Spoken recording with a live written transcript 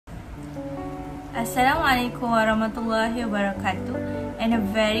Assalamualaikum warahmatullahi wabarakatuh, and a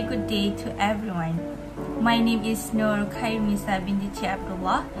very good day to everyone. My name is Nur Khairunisa binti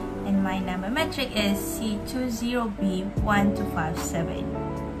Abdullah, and my number metric is C20B1257.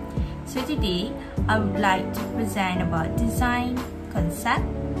 So today I would like to present about design concept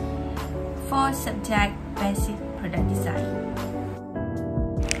for subject basic product design.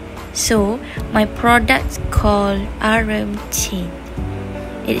 So my product's called RM Chain.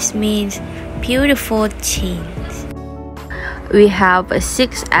 It means beautiful chains. We have a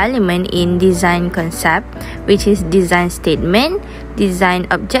 6 element in design concept, which is design statement, design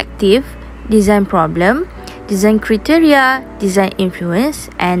objective, design problem, design criteria, design influence,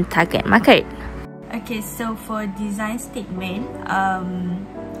 and target market. Okay, so for design statement, I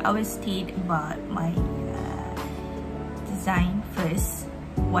will state about my design first.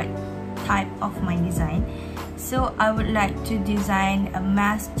 What type of my design? So I would like to design a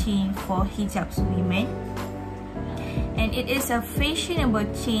mask chain for hijab women, and it is a fashionable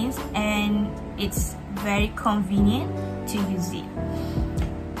chain and it's very convenient to use it.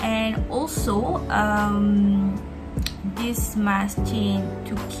 And also this mask chain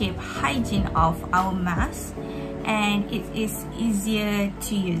to keep hygiene of our mask, and it is easier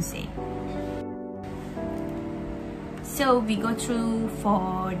to use it. So we go through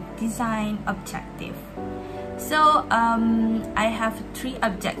for design objective. So I have 3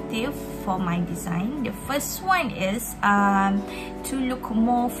 objectives for my design. The first one is to look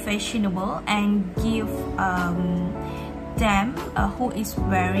more fashionable and give them who is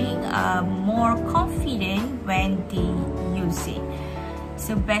wearing more confident when they use it.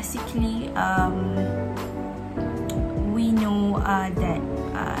 So basically we know that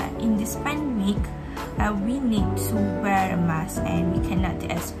in this pandemic we need to wear a mask and we cannot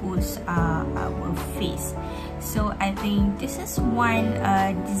expose our face. So I think this is one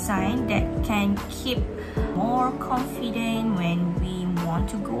design that can keep more confident when we want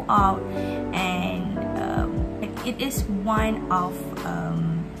to go out, and it is one of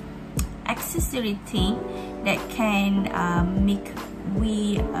accessory thing that can make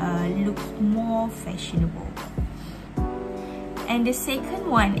we look more fashionable. And the second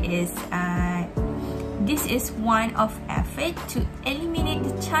one is this is one of effort to eliminate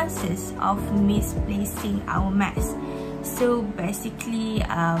the chances of misplacing our mask. So basically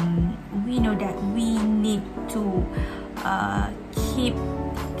we know that we need to keep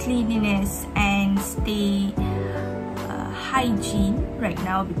cleanliness and stay hygiene right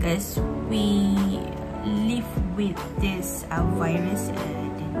now, because we live with this virus,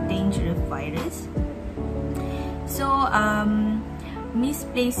 the dangerous virus. So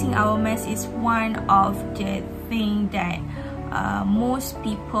misplacing our mask is one of the things that most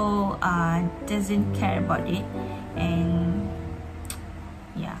people doesn't care about it. And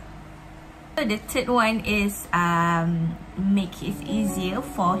yeah, so the third one is make it easier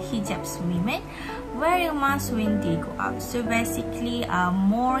for hijab women wearing masks when they go out. So basically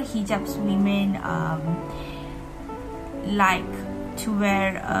more hijab women like to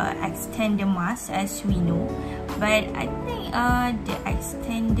wear extended mask, as we know, but I think the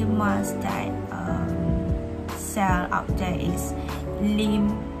extended mask that sell out there is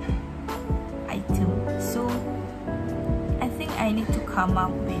lame item. So I think I need to come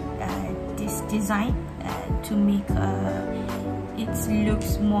up with this design to make it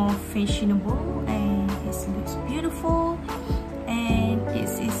looks more fashionable, and it looks beautiful, and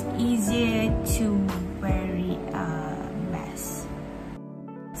it is easier to wear it mask.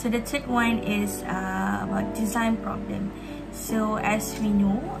 So the third one is about design problem. So as we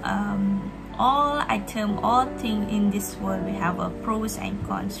know, all things in this world, we have a pros and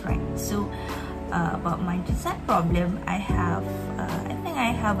cons, right? So about my design problem, I think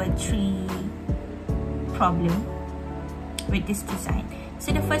I have a 3 problem with this design.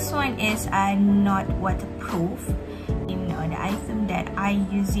 So the first one is not waterproof. The item that I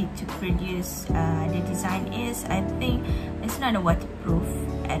use it to produce the design is, I think it's not a waterproof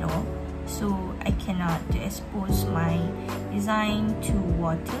at all, so I cannot expose my design to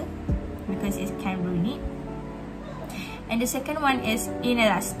water because it can ruin it. And the second one is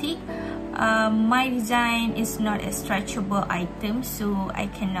inelastic. My design is not a stretchable item, so I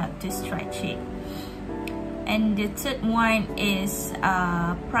cannot to stretch it. And the third one is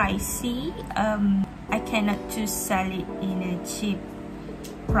pricey. I cannot to sell it in a cheap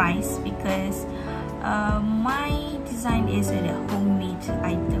price, because my design is a homemade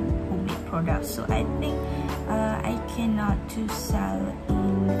item, homemade product. So I think I cannot to sell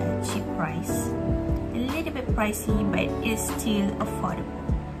in a cheap price. A little bit pricey, but it's still affordable.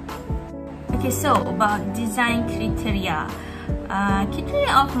 Okay, so about design criteria.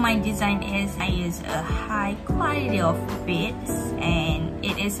 Criteria of my design is I use a high quality of beads, and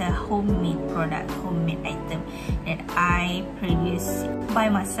it is a homemade product, homemade item that I produce by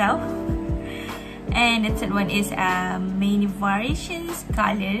myself. And the third one is many variations,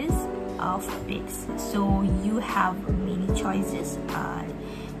 colors of beads, so you have many choices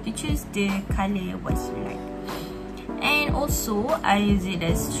to choose the color what you like. And also I use it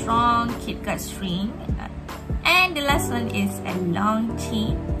as strong KitKat string, and the last one is a long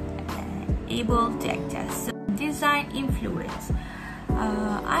chain, able to adjust. So design influence,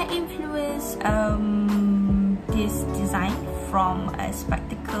 I influence this design from a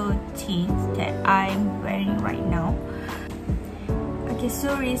spectacle chain that I'm wearing right now. Okay,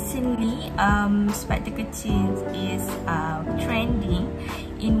 so recently spectacle chains is trending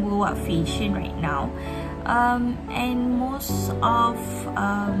in worldwide fashion right now, and most of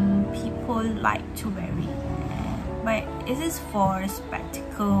people like to wear it, but this is for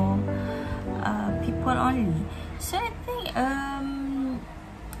spectacle people only. So I think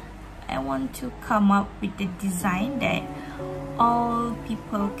I want to come up with the design that all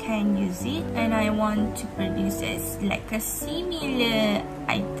people can use it, and I want to produce as like a similar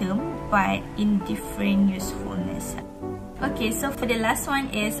item but in different usefulness. Okay, so for the last one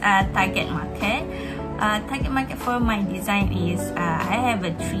is target market. Target market for my design is I have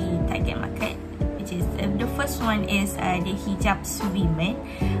a 3 target market, which is the first one is the hijab women.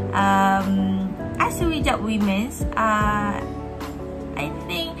 As a hijab women, I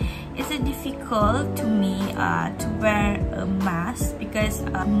think it's difficult to me to wear a mask, because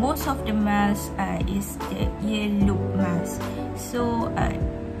most of the mask is the ear loop mask, so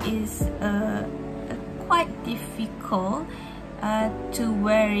it's quite difficult to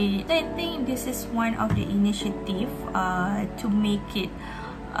wear it. I think this is one of the initiative to make it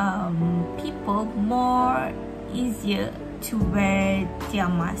people more easier to wear their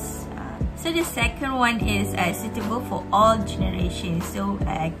mask. So the second one is suitable for all generations, so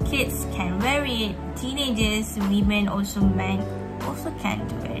kids can wear it, teenagers, women, also men also can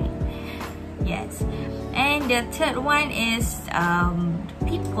wear it. Yes. And the third one is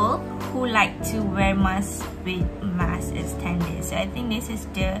people who like to wear masks with mask extender. So I think this is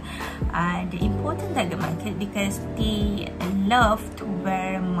the important target market, because they love to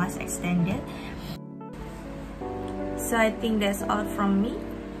wear mask extender. So I think that's all from me.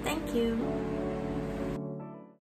 Thank you.